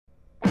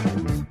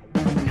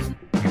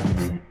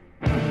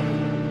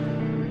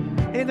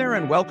Hey there,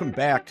 and welcome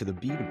back to the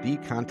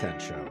B2B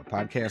Content Show, a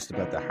podcast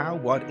about the how,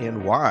 what,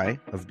 and why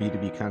of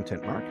B2B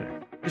content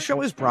marketing. The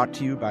show is brought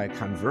to you by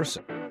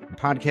Conversa, a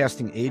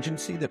podcasting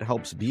agency that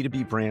helps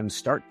B2B brands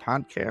start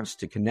podcasts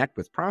to connect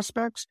with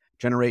prospects,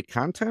 generate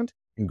content,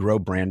 and grow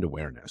brand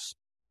awareness.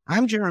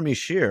 I'm Jeremy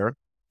Shear,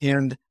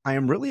 and I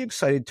am really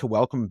excited to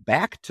welcome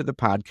back to the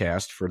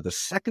podcast for the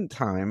second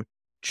time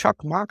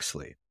Chuck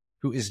Moxley,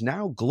 who is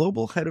now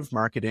Global Head of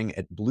Marketing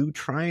at Blue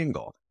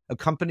Triangle, a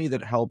company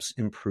that helps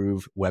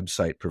improve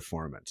website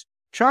performance.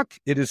 Chuck,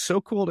 it is so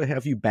cool to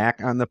have you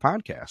back on the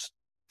podcast.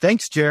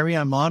 Thanks, Jeremy.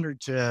 I'm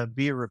honored to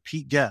be a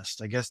repeat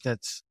guest. I guess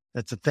that's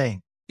a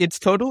thing. It's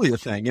totally a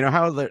thing. You know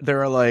how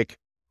there are like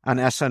on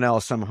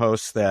SNL some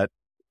hosts that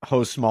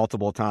host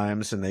multiple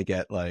times and they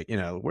get like,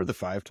 we're the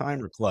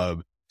 5-timer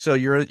club. So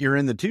you're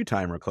in the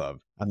 2-timer club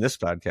on this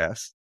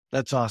podcast.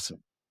 That's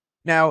awesome.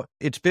 Now,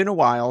 it's been a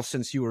while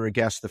since you were a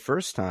guest the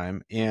first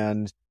time,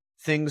 and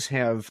things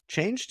have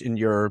changed in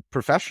your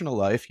professional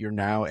life. You're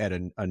now at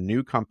a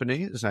new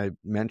company, as I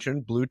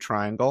mentioned, Blue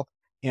Triangle.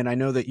 And I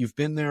know that you've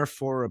been there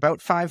for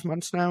about 5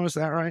 months now. Is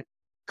that right?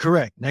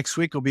 Correct. Next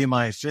week will be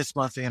my 5th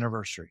month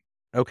anniversary.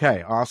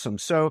 Okay, awesome.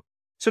 So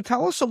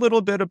tell us a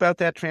little bit about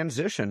that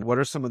transition. What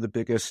are some of the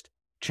biggest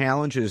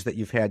challenges that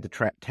you've had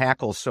to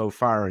tackle so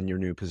far in your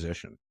new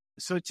position?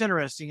 So it's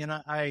interesting. And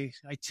I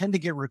tend to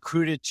get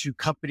recruited to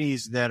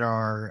companies that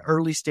are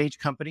early stage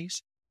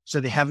companies. So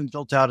they haven't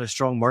built out a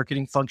strong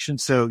marketing function.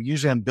 So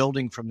usually I'm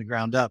building from the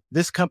ground up.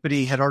 This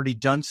company had already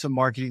done some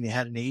marketing. They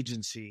had an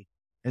agency.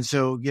 And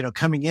so,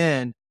 coming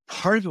in,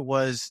 part of it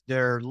was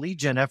their lead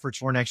gen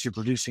efforts weren't actually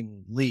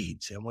producing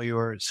leads. And we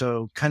were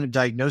so kind of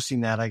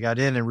diagnosing that. I got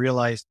in and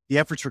realized the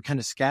efforts were kind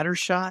of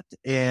scattershot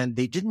and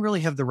they didn't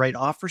really have the right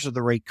offers or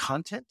the right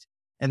content,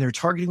 and their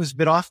targeting was a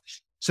bit off.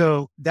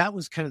 So that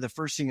was kind of the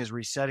first thing, is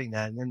resetting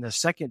that. And then the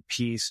second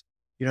piece,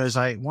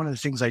 one of the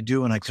things I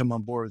do when I come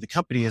on board with the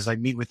company is I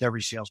meet with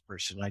every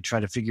salesperson. I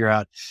try to figure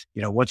out,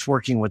 what's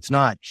working, what's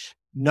not.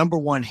 Number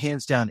one,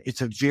 hands down,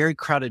 it's a very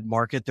crowded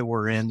market that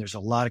we're in. There's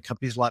a lot of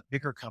companies, a lot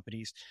bigger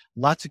companies,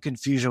 lots of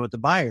confusion with the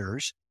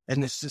buyers.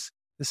 And this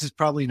is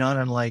probably not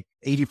unlike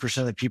 80%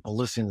 of the people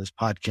listening to this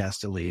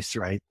podcast, at least,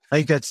 right? I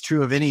think that's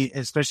true of any,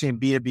 especially in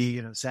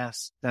B2B,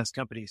 SaaS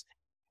companies.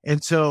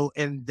 And so,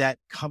 that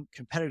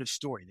competitive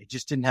story, they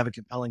just didn't have a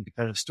compelling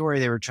competitive story.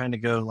 They were trying to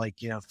go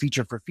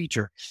feature for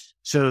feature.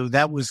 So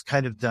that was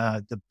kind of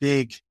the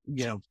big,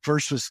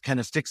 first was kind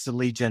of fix the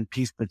lead gen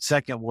piece, but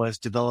second was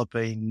develop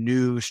a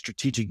new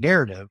strategic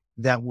narrative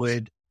that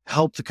would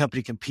help the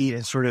company compete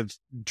and sort of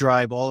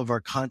drive all of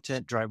our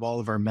content, drive all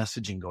of our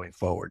messaging going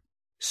forward.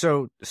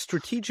 So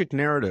strategic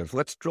narrative,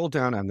 let's drill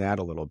down on that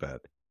a little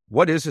bit.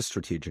 What is a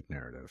strategic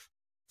narrative?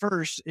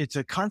 First, it's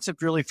a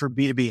concept really for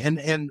B2B.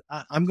 And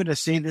I'm going to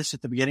say this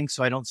at the beginning,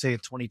 so I don't say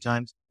it 20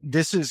 times.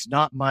 This is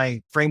not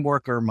my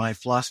framework or my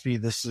philosophy.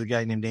 This is a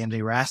guy named Andy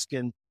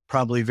Raskin,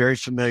 probably very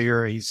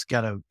familiar. He's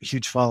got a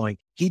huge following.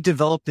 He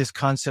developed this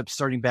concept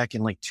starting back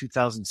in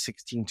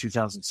 2016,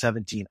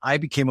 2017. I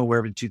became aware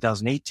of it in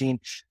 2018,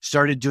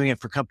 started doing it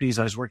for companies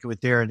I was working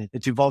with there, and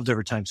it's evolved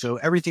over time. So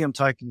everything I'm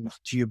talking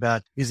to you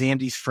about is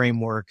Andy's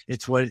framework.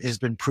 It's what has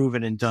been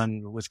proven and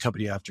done with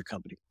company after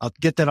company. I'll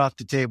get that off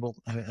the table.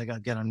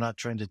 Again, I'm not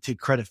trying to take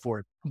credit for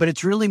it, but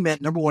it's really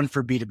meant, number one,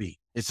 for B2B.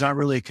 It's not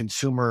really a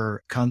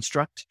consumer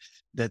construct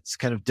that's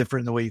kind of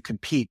different in the way you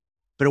compete,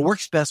 but it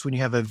works best when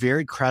you have a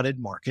very crowded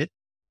market,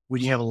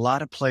 when you have a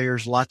lot of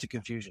players, lots of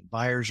confusion.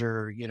 Buyers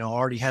are,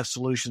 already have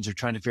solutions, are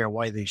trying to figure out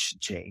why they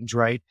should change,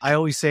 right? I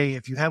always say,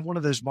 if you have one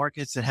of those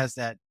markets that has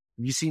that,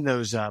 have you seen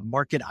those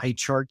market eye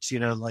charts,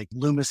 like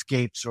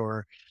Lumascapes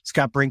or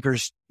Scott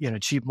Brinker's,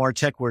 Cheap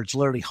Martech, where it's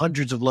literally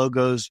hundreds of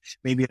logos,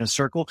 maybe in a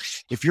circle.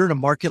 If you're in a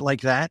market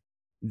like that,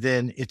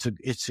 then it's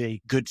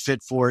a good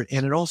fit for it.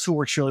 And it also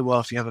works really well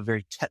if you have a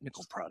very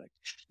technical product.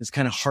 It's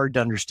kind of hard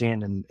to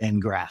understand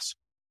and grasp.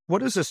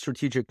 What does a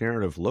strategic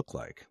narrative look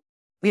like?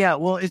 Yeah,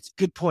 well, it's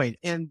a good point.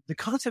 And the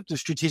concept of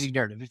strategic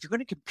narrative, if you're going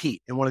to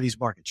compete in one of these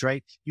markets,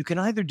 right, you can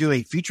either do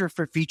a feature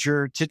for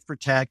feature, tit for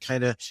tat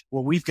kind of,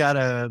 well, we've got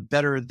a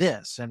better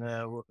this and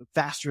a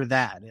faster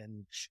that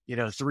and,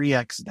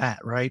 3x that,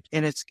 right?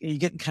 And you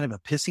get in kind of a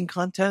pissing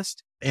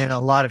contest and a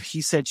lot of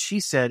he said, she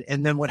said.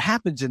 And then what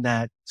happens in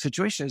that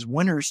situation is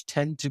winners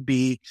tend to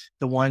be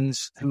the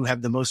ones who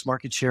have the most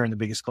market share and the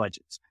biggest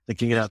budgets that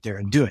can get out there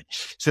and do it.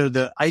 So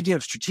the idea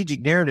of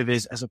strategic narrative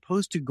is, as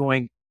opposed to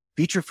going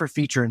feature for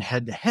feature and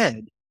head to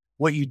head,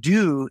 what you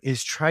do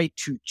is try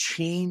to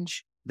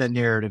change the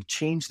narrative,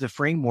 change the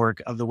framework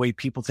of the way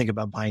people think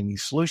about buying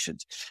these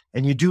solutions.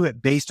 And you do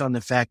it based on the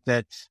fact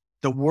that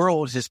the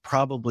world has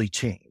probably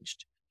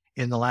changed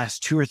in the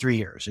last 2 or 3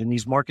 years. In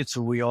these markets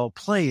that we all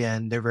play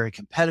in, they're very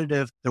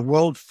competitive. The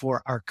world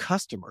for our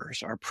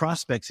customers, our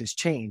prospects, has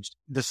changed.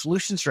 The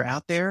solutions that are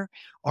out there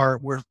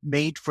were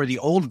made for the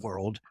old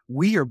world.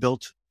 We are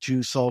built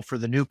to solve for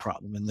the new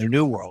problem in their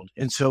new world.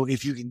 And so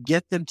if you can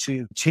get them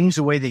to change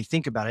the way they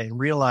think about it and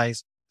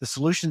realize the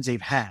solutions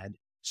they've had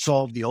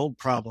solve the old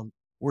problem,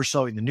 we're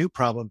solving the new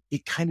problem,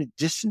 it kind of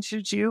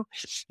distances you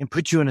and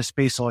puts you in a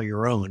space all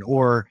your own,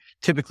 or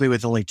typically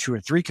with only 2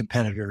 or 3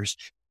 competitors.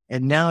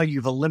 And now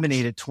you've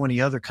eliminated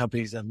 20 other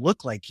companies that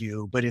look like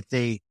you. But if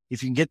you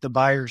can get the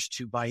buyers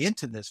to buy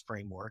into this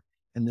framework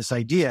and this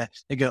idea,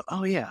 they go,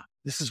 oh yeah,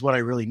 this is what I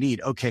really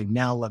need. Okay,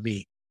 now let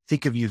me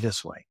think of you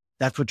this way.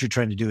 That's what you're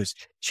trying to do, is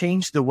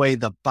change the way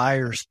the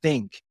buyers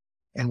think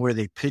and where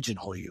they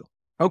pigeonhole you.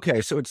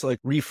 Okay, so it's like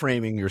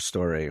reframing your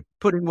story,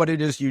 putting what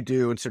it is you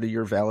do and sort of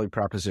your value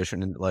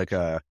proposition, and like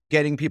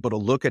getting people to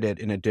look at it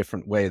in a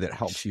different way that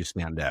helps you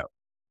stand out.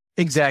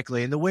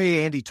 Exactly. And the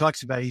way Andy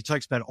talks about it, he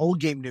talks about old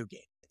game, new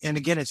game. And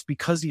again, it's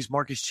because these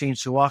markets change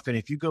so often.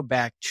 If you go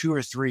back 2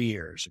 or 3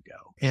 years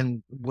ago,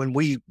 and when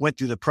we went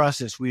through the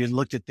process, we had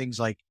looked at things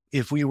like,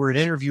 if we were to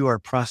interview our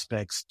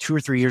prospects 2 or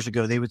 3 years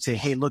ago, they would say,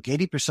 hey, look,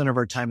 80% of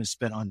our time is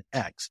spent on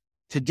X.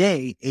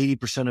 Today,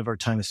 80% of our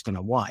time is spent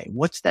on Y.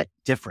 What's that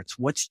difference?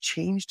 What's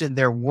changed in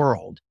their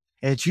world?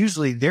 And it's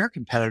usually their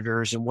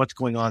competitors and what's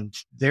going on,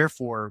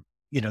 therefore,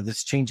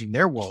 that's changing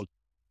their world.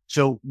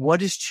 So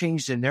what has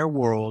changed in their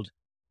world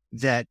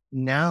that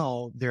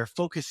now their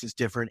focus is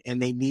different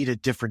and they need a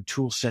different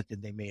tool set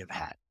than they may have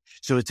had?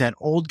 So it's that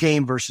old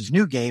game versus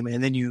new game.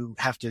 And then you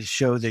have to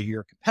show that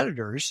your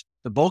competitors,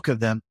 the bulk of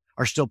them,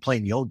 are still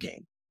playing the old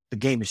game. The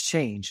game has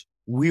changed.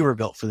 We were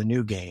built for the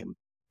new game.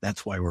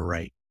 That's why we're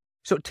right.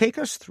 So take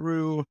us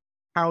through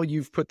how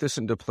you've put this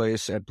into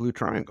place at Blue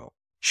Triangle.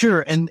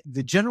 Sure. And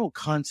the general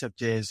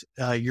concept is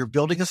you're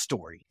building a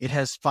story. It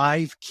has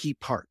 5 key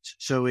parts.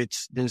 So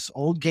it's this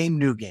old game,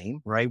 new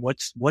game, right?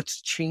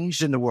 What's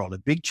changed in the world, a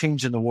big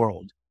change in the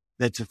world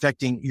that's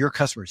affecting your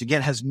customers. Again,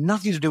 it has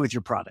nothing to do with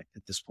your product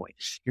at this point.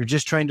 You're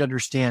just trying to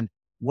understand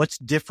what's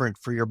different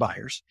for your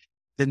buyers.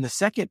 Then the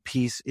second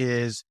piece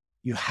is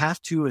you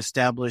have to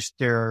establish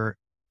their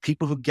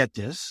people who get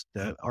this,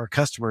 our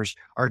customers,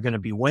 are going to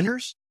be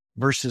winners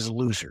versus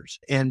losers.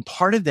 And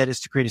part of that is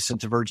to create a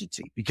sense of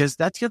urgency, because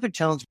that's the other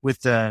challenge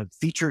with the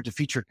feature to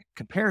feature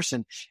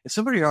comparison. If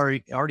somebody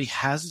already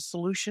has a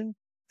solution,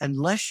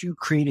 unless you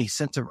create a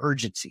sense of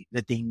urgency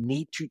that they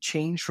need to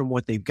change from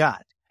what they've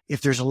got, if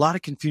there's a lot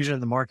of confusion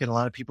in the market, a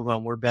lot of people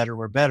going, we're better,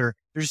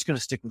 they're just going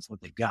to stick with what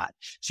they've got.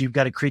 So you've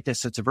got to create that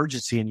sense of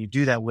urgency. And you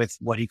do that with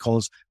what he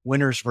calls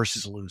winners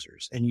versus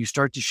losers. And you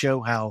start to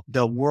show how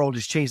the world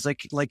has changed.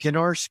 Like in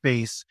our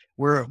space,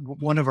 where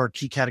one of our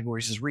key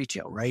categories is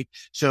retail, right?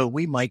 So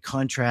we might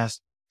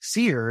contrast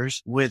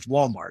Sears with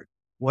Walmart.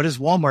 What has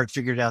Walmart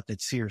figured out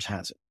that Sears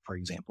hasn't, for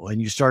example?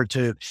 And you start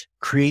to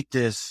create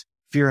this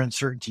fear,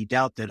 uncertainty,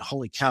 doubt that,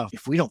 holy cow,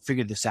 if we don't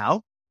figure this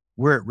out,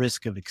 we're at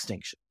risk of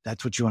extinction.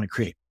 That's what you want to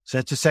create. So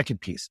that's the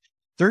second piece.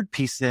 Third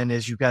piece then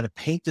is you've got to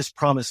paint this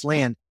promised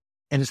land.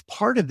 And as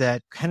part of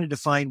that, kind of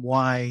define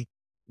why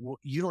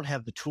you don't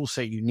have the tool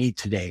set you need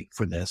today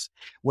for this.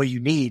 What you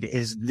need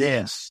is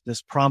this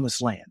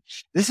promised land.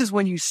 This is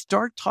when you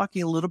start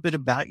talking a little bit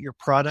about your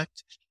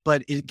product.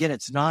 But again,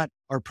 it's not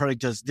our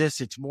product does this.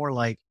 It's more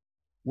like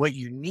what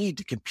you need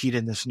to compete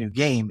in this new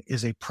game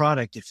is a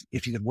product.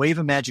 If you could wave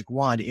a magic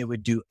wand, it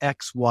would do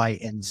X, Y,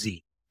 and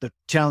Z. The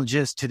challenge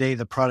is today,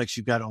 the products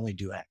you've got only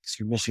do X.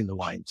 You're missing the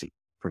Y and Z,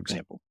 for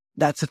example.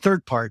 That's the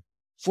third part.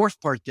 Fourth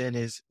part then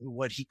is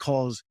what he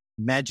calls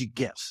magic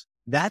gifts.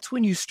 That's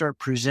when you start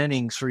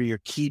presenting sort of your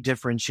key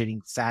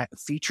differentiating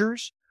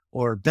features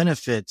or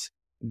benefits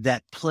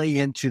that play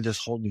into this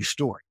whole new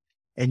story.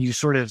 And you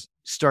sort of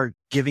start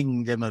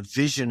giving them a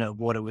vision of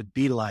what it would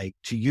be like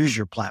to use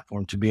your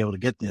platform to be able to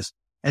get this.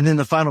 And then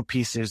the final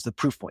piece is the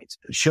proof points.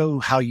 Show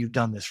how you've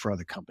done this for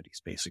other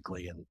companies,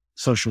 basically, and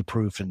social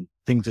proof and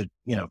things that,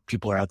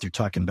 people are out there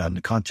talking about in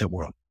the content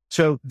world.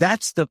 So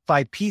that's the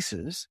 5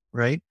 pieces,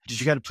 right? That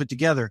you got to put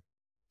together.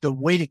 The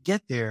way to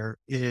get there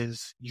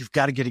is you've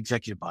got to get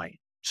executive buy-in.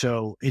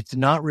 So it's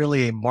not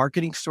really a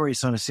marketing story.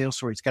 It's not a sales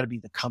story. It's got to be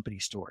the company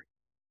story.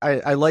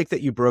 I like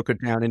that you broke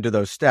it down into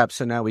those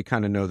steps. And now we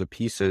kind of know the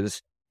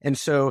pieces. And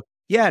so,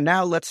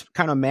 now let's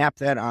kind of map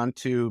that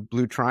onto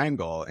Blue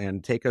Triangle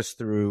and take us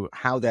through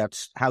how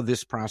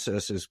this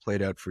process is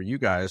played out for you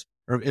guys,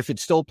 or if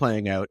it's still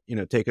playing out,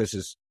 take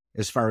us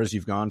as far as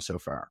you've gone so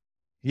far.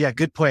 Yeah,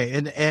 good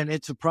point. And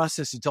it's a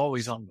process. It's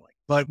always ongoing,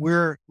 but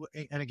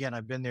and again,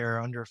 I've been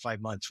there under 5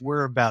 months.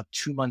 We're about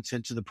 2 months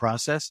into the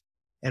process,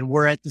 and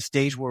we're at the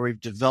stage where we've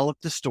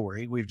developed the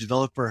story. We've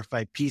developed our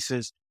 5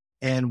 pieces,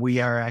 and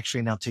we are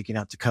actually now taking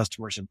out to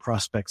customers and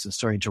prospects and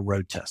starting to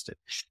road test it.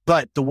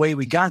 But the way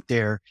we got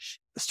there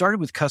started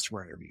with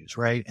customer interviews,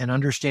 right? And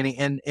understanding,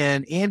 and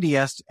Andy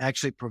asked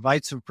actually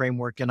provide some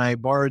framework, and I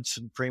borrowed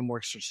some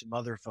frameworks from some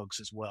other folks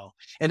as well.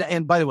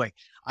 And by the way,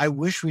 I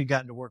wish we'd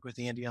gotten to work with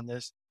Andy on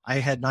this. I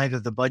had neither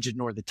the budget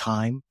nor the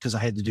time because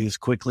I had to do this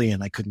quickly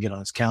and I couldn't get on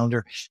his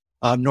calendar,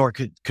 nor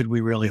could we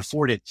really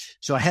afford it.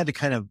 So I had to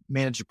kind of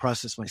manage the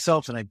process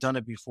myself, and I've done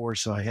it before.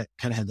 So I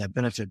kind of had that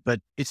benefit, but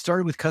it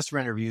started with customer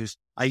interviews.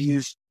 I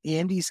used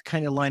Andy's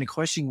kind of line of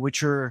questioning,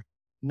 which are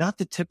not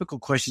the typical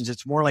questions.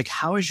 It's more like,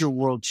 how has your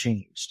world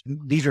changed?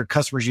 These are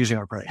customers using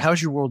our product. How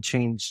has your world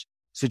changed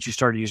since you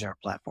started using our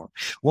platform?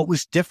 What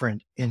was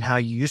different in how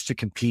you used to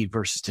compete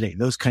versus today?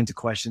 Those kinds of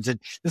questions. And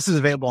this is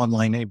available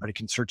online. Anybody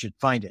can search it,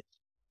 find it.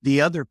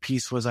 The other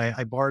piece was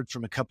I borrowed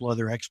from a couple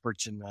other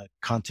experts in the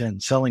content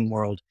and selling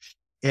world.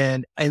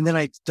 And then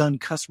I've done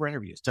customer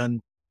interviews, done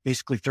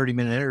basically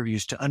 30-minute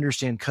interviews to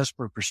understand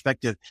customer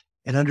perspective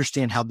and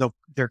understand how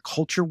their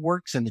culture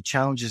works and the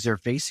challenges they're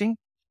facing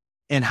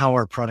and how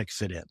our products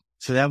fit in.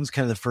 So that was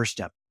kind of the first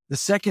step. The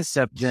second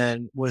step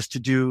then was to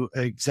do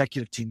an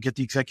executive team, get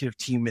the executive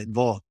team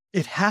involved.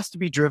 It has to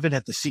be driven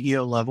at the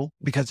CEO level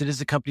because it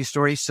is a company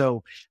story.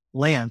 So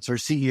Lance, our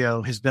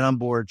CEO, has been on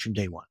board from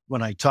day one.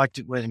 When I talked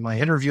in my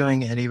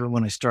interviewing and even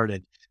when I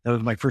started, that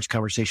was my first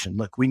conversation.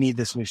 Look, we need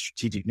this new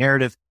strategic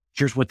narrative.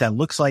 Here's what that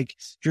looks like.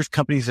 Here's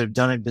companies that have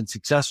done it, been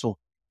successful.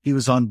 He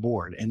was on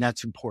board, and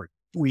that's important.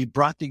 We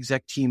brought the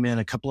exec team in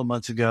a couple of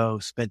months ago,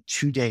 spent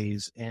 2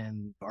 days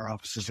in our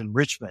offices in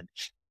Richmond.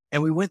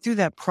 And we went through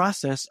that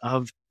process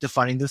of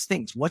defining those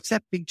things. What's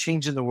that big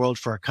change in the world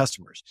for our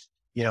customers?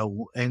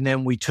 And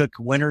then we took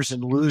winners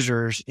and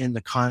losers in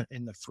the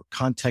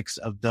context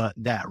of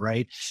that,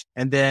 right?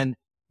 And then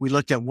we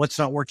looked at what's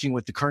not working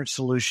with the current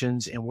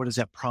solutions and what does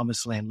that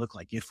promised land look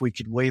like? If we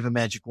could wave a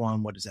magic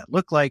wand, what does that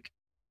look like?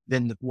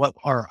 Then what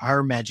are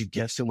our magic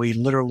gifts? And we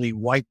literally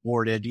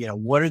whiteboarded,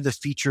 what are the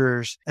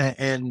features?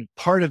 And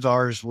part of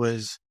ours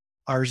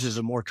is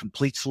a more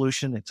complete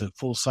solution. It's a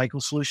full cycle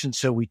solution.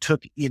 So we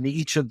took in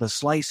each of the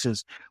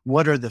slices,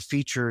 what are the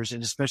features,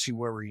 and especially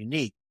where we're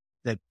unique,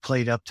 that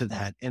played up to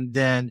that. And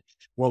then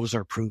what was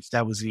our proof?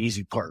 That was the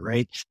easy part,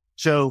 right?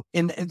 So,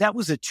 and that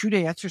was a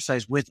 2-day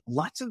exercise with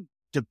lots of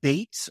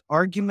debates,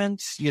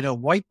 arguments,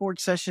 whiteboard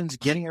sessions,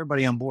 getting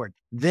everybody on board.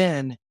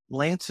 Then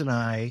Lance and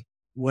I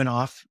went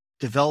off,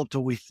 developed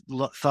what we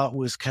thought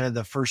was kind of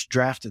the first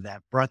draft of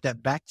that, brought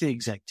that back to the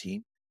exec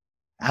team,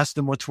 asked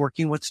them what's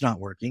working, what's not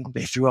working.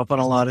 They threw up on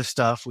a lot of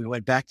stuff. We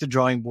went back to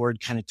drawing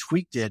board, kind of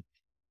tweaked it.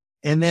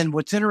 And then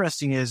what's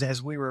interesting is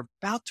as we were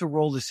about to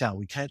roll this out,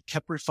 we kind of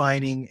kept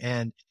refining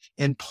and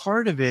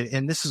part of it,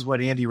 and this is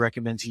what Andy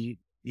recommends. He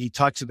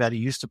talks about, he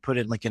used to put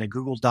it like in a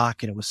Google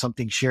Doc and it was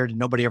something shared and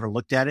nobody ever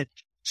looked at it.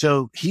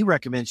 So he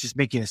recommends just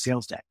making a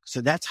sales deck. So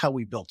that's how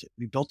we built it.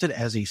 We built it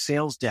as a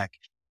sales deck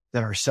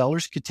that our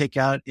sellers could take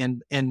out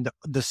and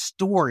the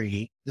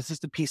story. This is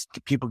the piece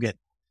people get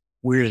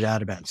weirded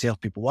out about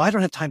salespeople. Well, I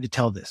don't have time to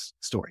tell this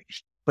story,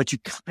 but you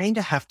kind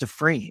of have to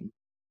frame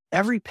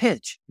every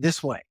pitch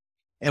this way.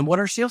 And what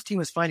our sales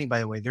team is finding, by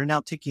the way, they're now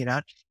taking it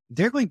out.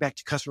 They're going back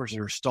to customers that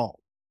are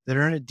stalled, that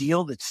are in a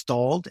deal that's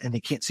stalled and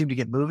they can't seem to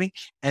get moving.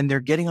 And they're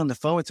getting on the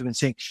phone with them and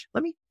saying,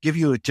 let me give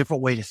you a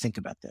different way to think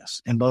about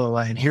this and blah, blah,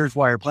 blah. And here's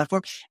why our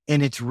platform.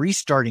 And it's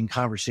restarting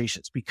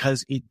conversations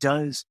because it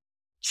does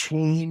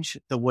change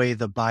the way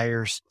the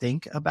buyers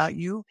think about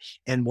you.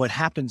 And what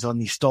happens on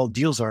these stalled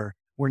deals are,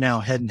 we're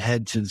now head and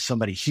head to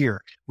somebody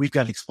here. We've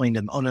got to explain to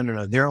them, oh,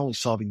 no. They're only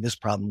solving this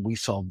problem. We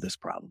solved this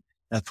problem.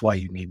 That's why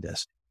you need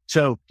this.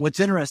 So what's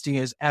interesting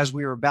is as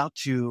we were about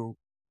to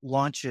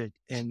launch it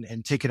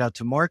and take it out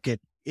to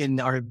market in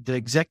the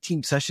exec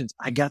team sessions,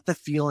 I got the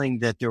feeling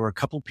that there were a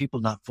couple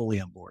people not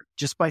fully on board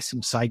just by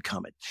some side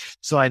comment.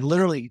 So I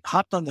literally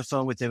hopped on the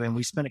phone with them and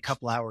we spent a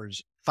couple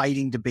hours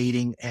fighting,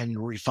 debating and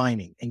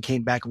refining and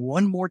came back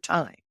one more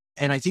time.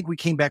 And I think we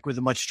came back with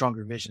a much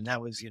stronger vision.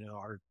 That was,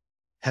 our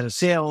head of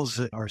sales,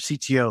 our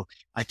CTO,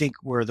 I think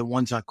were the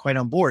ones not quite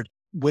on board.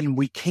 When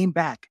we came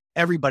back,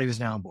 everybody was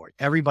now on board.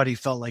 Everybody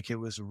felt like it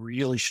was a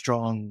really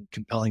strong,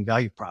 compelling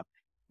value prop.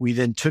 We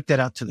then took that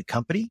out to the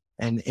company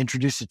and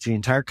introduced it to the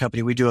entire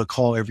company. We do a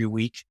call every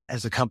week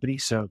as a company.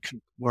 So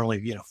we're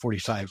only,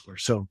 45 or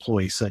so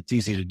employees. So it's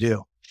easy to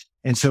do.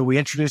 And so we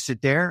introduced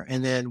it there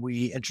and then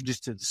we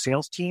introduced it to the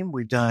sales team.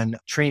 We've done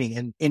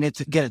training and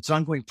it's an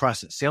ongoing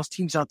process. Sales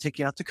teams out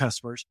taking out to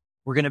customers.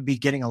 We're going to be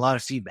getting a lot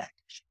of feedback.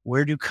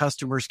 Where do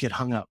customers get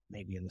hung up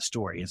maybe in the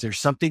story? Is there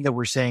something that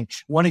we're saying?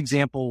 One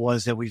example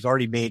was that we've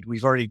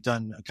already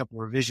done a couple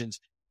of revisions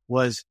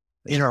was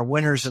in our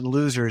winners and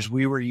losers,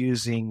 we were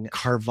using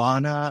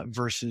Carvana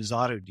versus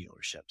auto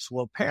dealerships.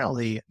 Well,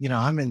 apparently,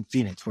 I'm in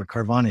Phoenix where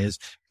Carvana is.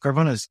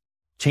 Carvana's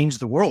changed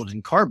the world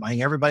in car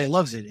buying. Everybody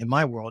loves it in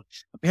my world.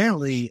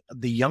 Apparently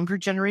the younger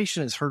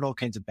generation has heard all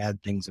kinds of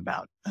bad things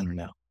about, I don't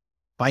know,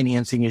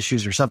 financing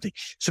issues or something.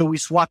 So we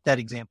swapped that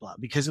example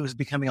out because it was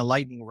becoming a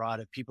lightning rod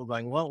of people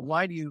going, well,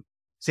 why do you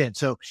say it?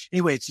 So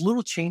anyway, it's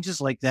little changes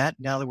like that.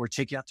 Now that we're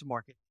taking out to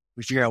market,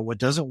 we figure out what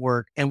doesn't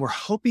work. And we're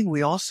hoping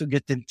we also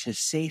get them to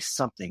say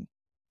something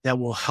that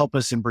will help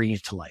us and bring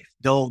it to life.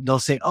 They'll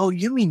say, oh,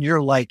 you mean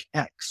you're like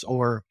X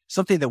or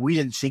something that we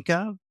didn't think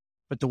of,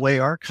 but the way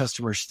our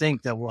customers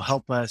think that will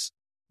help us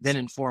then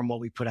inform what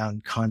we put out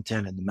in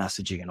content and the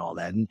messaging and all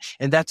that.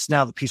 And that's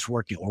now the piece we're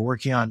working on. We're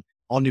working on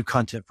all new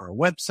content for our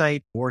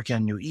website, working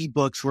on new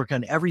ebooks, working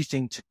on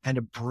everything to kind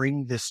of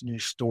bring this new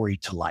story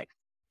to life.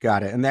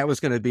 Got it. And that was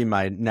going to be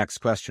my next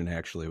question,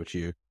 actually, which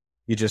you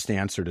just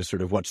answered is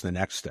sort of what's the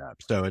next step.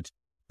 So it's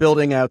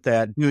building out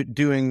that,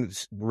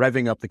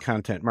 revving up the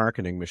content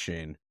marketing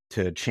machine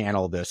to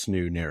channel this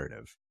new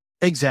narrative.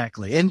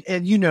 Exactly. And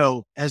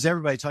as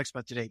everybody talks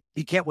about today,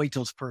 you can't wait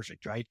till it's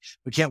perfect, right?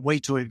 We can't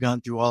wait till we've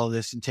gone through all of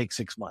this and take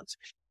 6 months.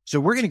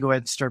 So we're going to go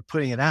ahead and start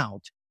putting it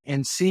out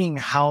and seeing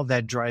how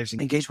that drives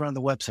engagement on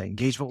the website,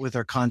 engagement with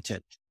our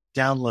content,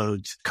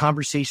 downloads,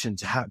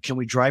 conversations. How can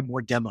we drive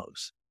more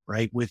demos?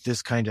 right? With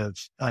this kind of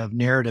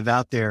narrative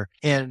out there.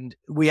 And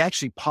we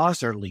actually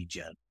paused our lead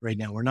gen right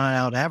now. We're not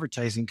out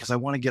advertising because I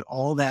want to get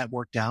all that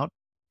worked out.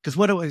 Because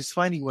what I was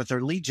finding with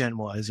our lead gen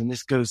was, and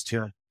this goes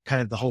to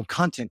kind of the whole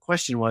content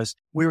question, was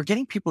we were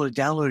getting people to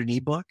download an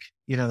ebook.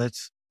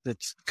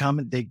 That's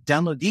common. They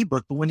download the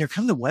ebook, but when they're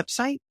coming to the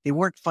website, they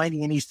weren't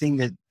finding anything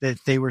that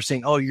they were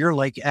saying, oh, you're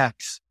like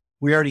X.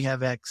 We already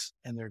have X,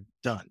 and they're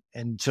done.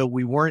 And so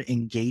we weren't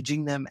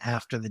engaging them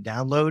after the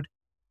download.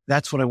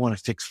 That's what I want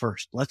to fix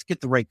first. Let's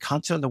get the right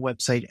content on the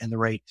website and the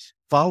right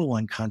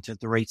follow-on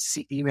content, the right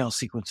email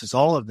sequences,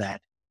 all of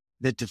that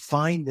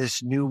define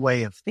this new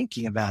way of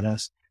thinking about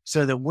us,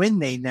 so that when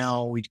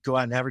we go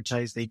out and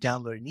advertise, they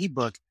download an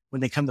ebook. When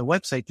they come to the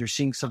website, they're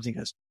seeing something that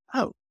goes,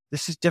 oh,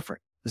 this is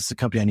different. This is the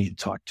company I need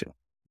to talk to.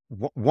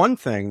 One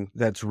thing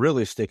that's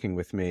really sticking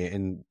with me,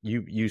 and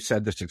you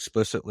said this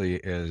explicitly,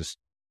 is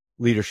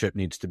leadership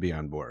needs to be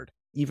on board,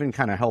 even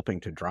kind of helping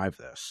to drive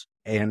this.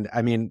 And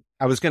I mean,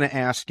 I was going to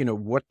ask,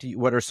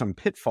 what are some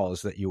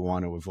pitfalls that you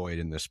want to avoid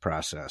in this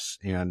process?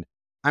 And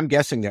I'm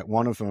guessing that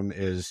one of them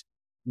is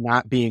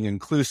not being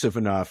inclusive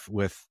enough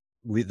with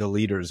the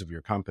leaders of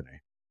your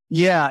company.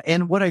 Yeah.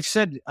 And what I've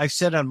said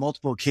on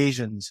multiple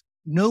occasions,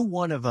 no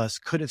one of us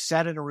could have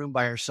sat in a room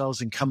by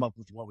ourselves and come up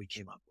with what we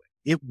came up with.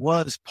 It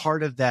was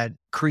part of that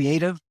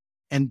creative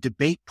and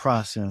debate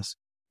process,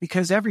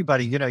 because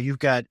everybody, you've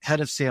got head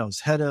of sales,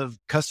 head of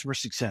customer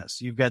success,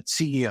 you've got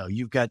CEO,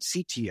 you've got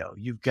CTO,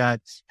 you've got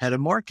head of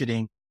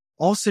marketing,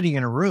 all sitting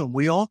in a room.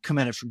 We all come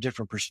at it from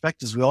different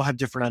perspectives. We all have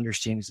different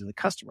understandings of the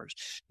customers.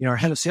 Our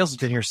head of sales has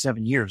been here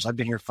 7 years. I've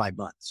been here 5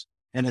 months.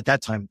 And at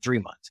that time, 3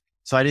 months.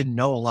 So I didn't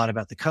know a lot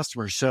about the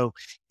customers. So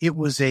it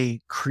was a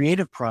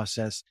creative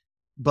process.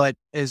 But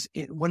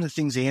one of the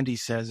things Andy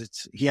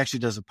says, he actually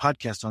does a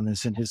podcast on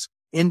this, and his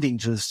ending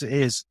to this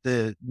is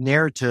the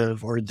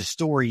narrative, or the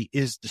story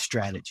is the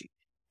strategy.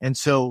 And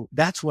so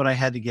that's what I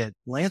had to get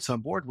Lance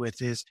on board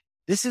with, is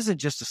this isn't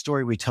just a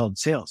story we tell in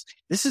sales.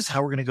 This is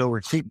how we're going to go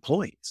recruit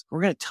employees.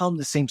 We're going to tell them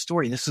the same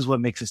story. This is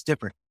what makes us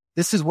different.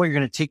 This is what you're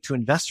going to take to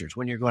investors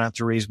when you're going out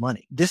to raise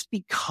money. This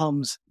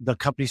becomes the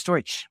company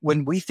story.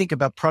 When we think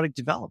about product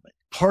development,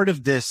 part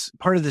of this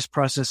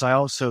process, I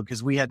also,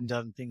 because we hadn't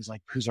done things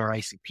like who's our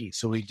ICP.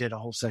 So we did a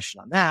whole session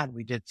on that.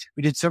 We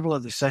did several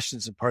other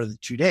sessions in part of the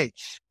 2 day,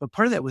 but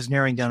part of that was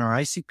narrowing down our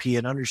ICP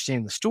and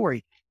understanding the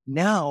story.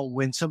 Now,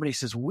 when somebody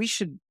says we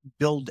should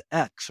build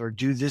X or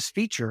do this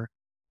feature,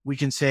 we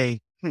can say,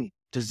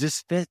 does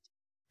this fit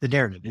the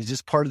narrative? Is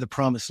this part of the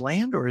promised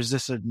land, or is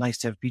this a nice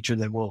to have feature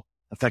that will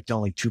affect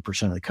only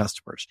 2% of the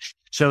customers?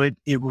 So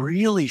it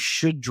really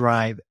should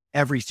drive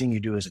everything you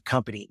do as a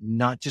company,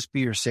 not just be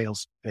your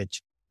sales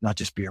pitch, not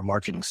just be your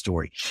marketing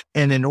story.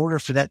 And in order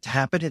for that to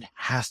happen, it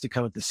has to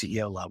come at the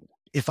CEO level.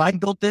 If I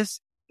built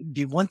this,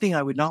 the one thing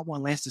I would not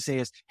want Lance to say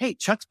is, hey,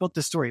 Chuck's built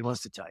this story, he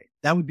wants to tell you.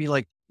 That would be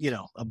like,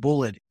 a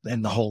bullet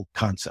in the whole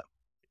concept.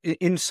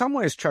 In some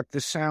ways, Chuck,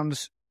 this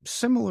sounds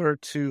similar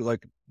to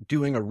like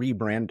doing a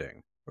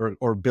rebranding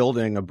or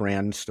building a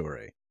brand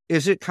story.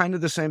 Is it kind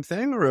of the same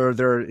thing, or are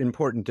there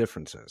important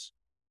differences?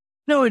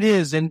 No, it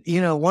is. And,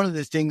 one of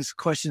the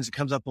questions that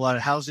comes up a lot,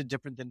 how is it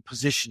different than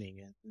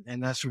positioning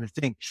and that sort of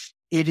thing?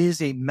 It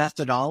is a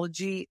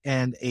methodology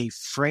and a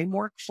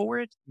framework for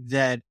it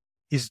that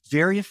is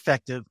very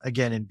effective,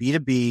 again, in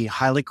B2B,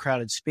 highly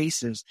crowded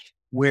spaces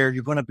where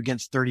you're going up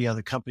against 30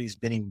 other companies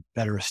being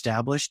better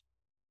established.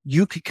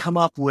 You could come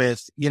up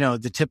with,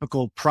 the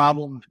typical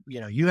problem,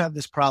 you have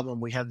this problem,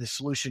 we have this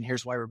solution,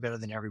 here's why we're better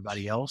than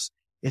everybody else.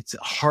 It's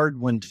a hard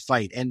one to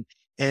fight. And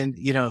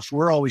if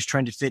we're always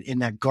trying to fit in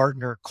that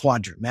Gartner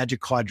quadrant,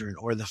 magic quadrant,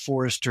 or the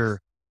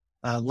Forrester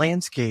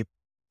landscape,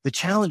 the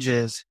challenge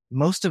is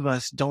most of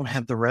us don't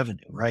have the revenue,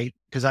 right?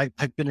 Because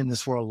I've been in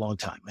this world a long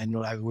time, and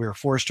we were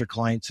Forrester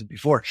clients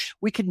before.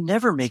 We could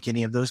never make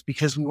any of those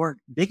because we weren't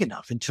big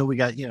enough until we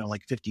got,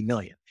 like 50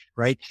 million,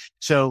 right?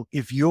 So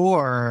if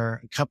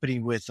you're a company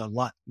with a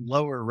lot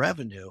lower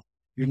revenue,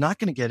 you're not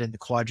going to get in the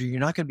quadrant. You're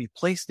not going to be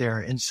placed there.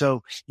 And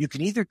so you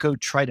can either go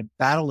try to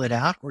battle it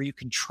out, or you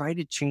can try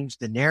to change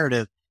the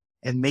narrative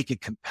and make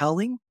it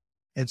compelling.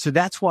 And so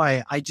that's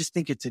why I just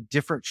think it's a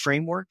different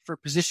framework for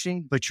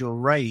positioning. But you're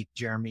right,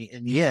 Jeremy.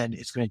 In the end,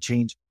 it's going to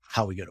change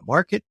how we go to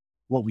market,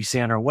 what we say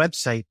on our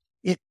website.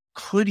 It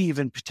could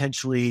even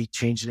potentially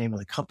change the name of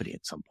the company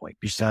at some point,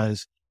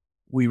 because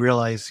we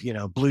realize,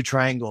 Blue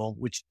Triangle,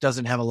 which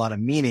doesn't have a lot of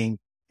meaning,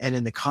 and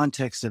in the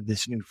context of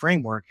this new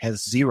framework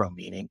has zero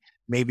meaning.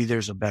 Maybe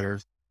there's a better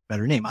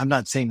name. I'm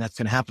not saying that's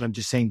going to happen. I'm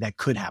just saying that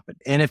could happen.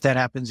 And if that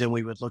happens, then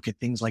we would look at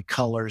things like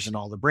colors and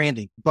all the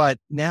branding. But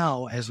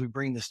now, as we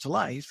bring this to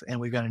life, and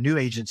we've got a new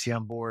agency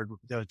on board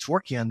that's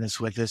working on this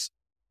with us,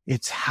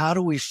 it's how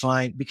do we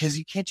find, because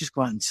you can't just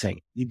go out and say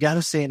it. You've got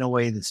to say it in a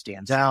way that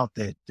stands out,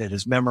 that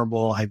is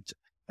memorable. I've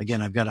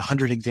got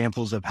 100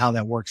 examples of how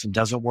that works and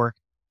doesn't work,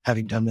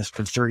 having done this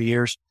for 30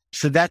 years.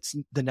 So that's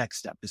the next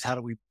step, is how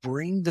do we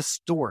bring the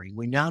story?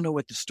 We now know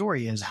what the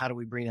story is. How do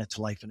we bring that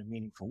to life in a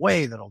meaningful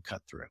way that'll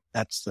cut through?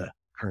 That's the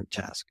current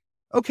task.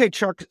 Okay,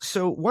 Chuck.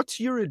 So what's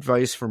your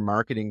advice for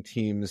marketing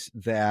teams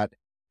that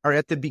are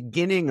at the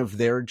beginning of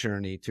their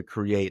journey to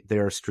create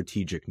their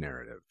strategic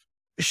narrative?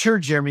 Sure,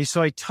 Jeremy.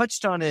 So I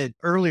touched on it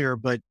earlier,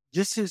 but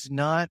this is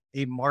not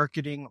a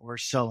marketing or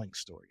selling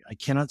story. I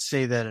cannot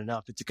say that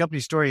enough. It's a company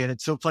story. And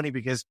it's so funny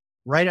because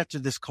right after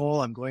this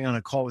call, I'm going on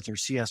a call with our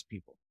CS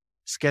people,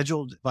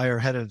 scheduled by our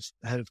head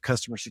of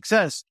customer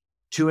success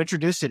to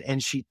introduce it.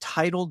 And she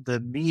titled the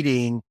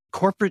meeting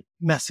Corporate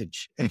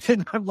Message.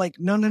 And I'm like,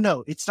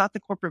 no, it's not the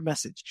corporate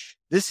message.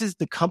 This is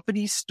the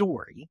company's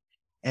story.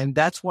 And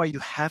that's why you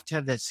have to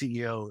have that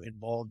CEO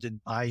involved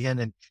in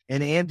buy-in.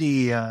 And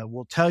Andy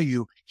will tell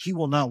you he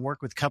will not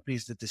work with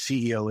companies that the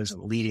CEO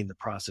isn't leading the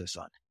process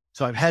on.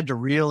 So I've had to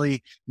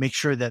really make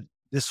sure that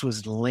this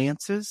was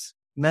Lance's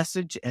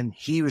message and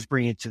he was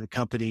bringing it to the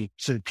company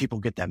so that people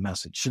get that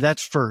message. So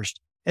that's first.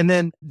 And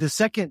then the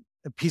second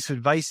piece of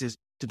advice is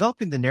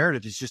developing the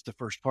narrative is just the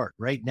first part,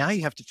 right? Now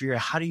you have to figure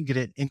out how do you get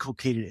it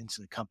inculcated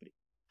into the company?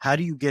 How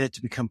do you get it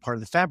to become part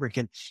of the fabric?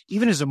 And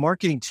even as a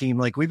marketing team,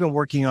 like we've been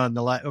working on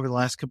over the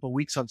last couple of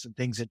weeks on some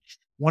things, that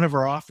one of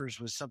our offers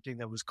was something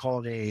that was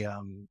called a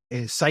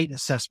site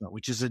assessment,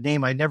 which is a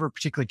name I never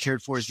particularly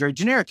cared for. It's very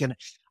generic. And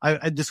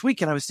this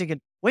weekend I was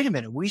thinking, wait a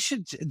minute,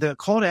 the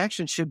call to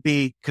action should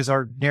be, because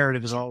our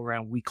narrative is all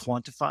around we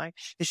quantify.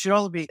 It should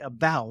all be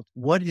about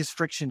what is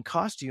friction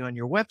cost you on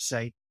your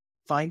website,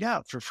 find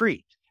out for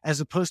free,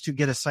 as opposed to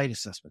get a site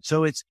assessment.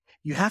 So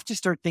you have to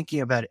start thinking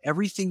about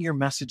everything you're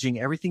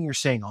messaging, everything you're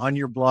saying on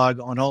your blog,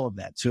 on all of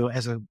that. So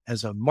as a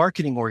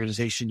marketing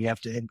organization, you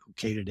have to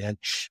inculcate it in,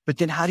 but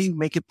then how do you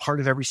make it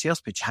part of every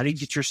sales pitch? How do you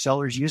get your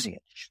sellers using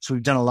it? So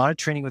we've done a lot of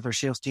training with our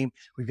sales team.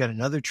 We've got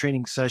another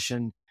training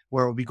session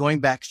where we'll be going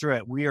back through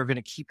it. We are going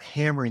to keep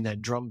hammering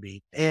that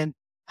drumbeat. And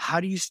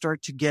how do you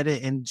start to get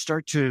it and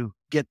start to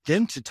get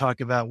them to talk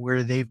about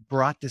where they've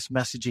brought this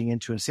messaging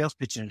into a sales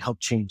pitch and it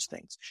helped change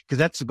things? Because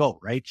that's the goal,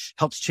 right?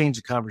 Helps change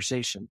the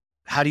conversation.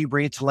 How do you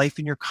bring it to life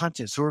in your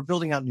content? So we're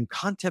building out new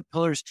content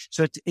pillars.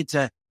 So it's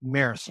a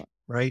marathon,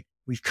 right?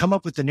 We've come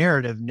up with the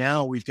narrative.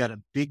 Now we've got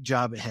a big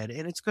job ahead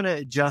and it's going to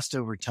adjust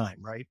over time,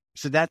 right?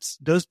 So that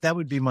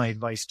would be my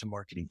advice to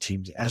marketing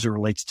teams as it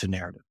relates to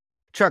narrative.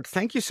 Chuck,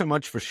 thank you so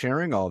much for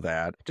sharing all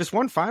that. Just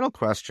one final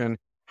question.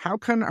 How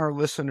can our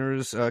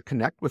listeners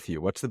connect with you?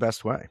 What's the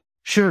best way?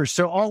 Sure.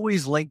 So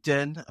always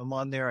LinkedIn. I'm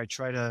on there. I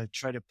try to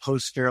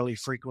post fairly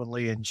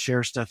frequently and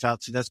share stuff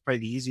out. So that's probably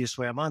the easiest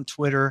way. I'm on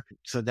Twitter.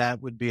 So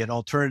that would be an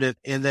alternative.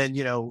 And then,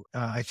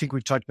 I think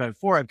we've talked about it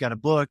before. I've got a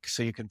book.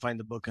 So you can find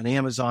the book on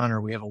Amazon,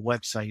 or we have a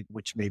website,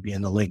 which may be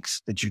in the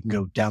links that you can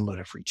go download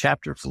a free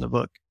chapter from the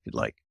book if you'd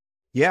like.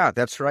 Yeah,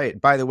 that's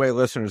right. By the way,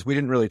 listeners, we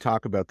didn't really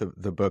talk about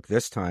the book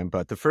this time,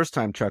 but the first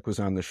time Chuck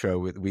was on the show,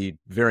 we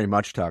very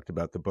much talked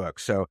about the book.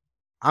 So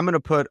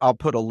I'll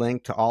put a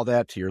link to all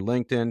that, to your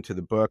LinkedIn, to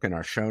the book, and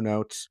our show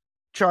notes.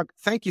 Chuck,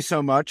 thank you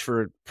so much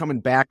for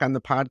coming back on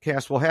the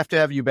podcast. We'll have to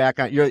have you back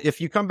on.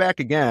 If you come back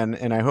again,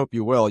 and I hope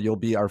you will, you'll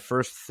be our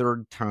first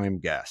third-time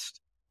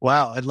guest.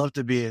 Wow, I'd love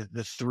to be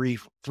the three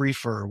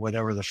for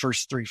whatever, the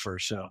first three for.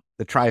 So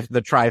the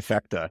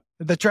trifecta.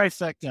 The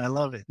trifecta. I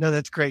love it. No,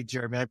 that's great,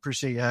 Jeremy. I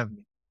appreciate you having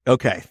me.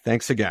 Okay,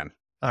 thanks again.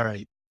 All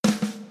right.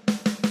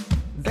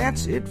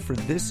 That's it for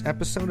this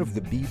episode of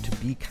the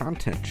B2B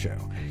Content Show.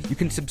 You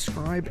can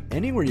subscribe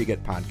anywhere you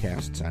get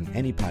podcasts on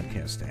any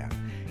podcast app.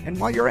 And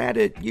while you're at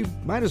it, you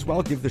might as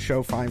well give the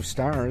show 5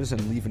 stars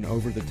and leave an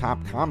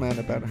over-the-top comment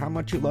about how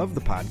much you love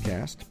the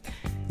podcast.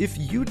 If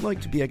you'd like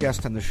to be a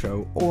guest on the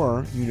show,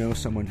 or you know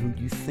someone who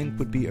you think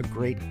would be a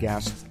great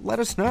guest, let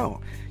us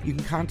know. You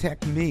can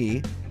contact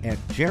me at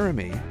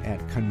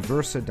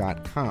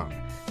jeremy@conversa.com.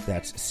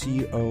 That's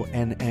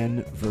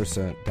CONN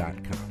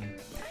Versa.com.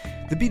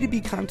 The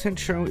B2B Content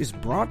Show is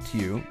brought to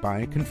you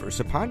by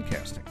Conversa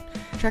Podcasting.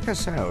 Check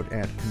us out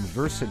at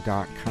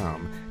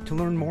conversa.com to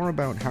learn more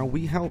about how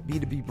we help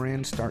B2B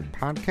brands start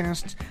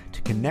podcasts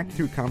to connect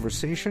through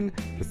conversation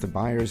with the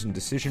buyers and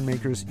decision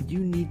makers you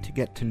need to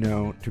get to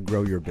know to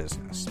grow your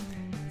business.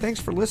 Thanks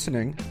for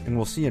listening, and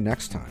we'll see you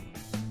next time.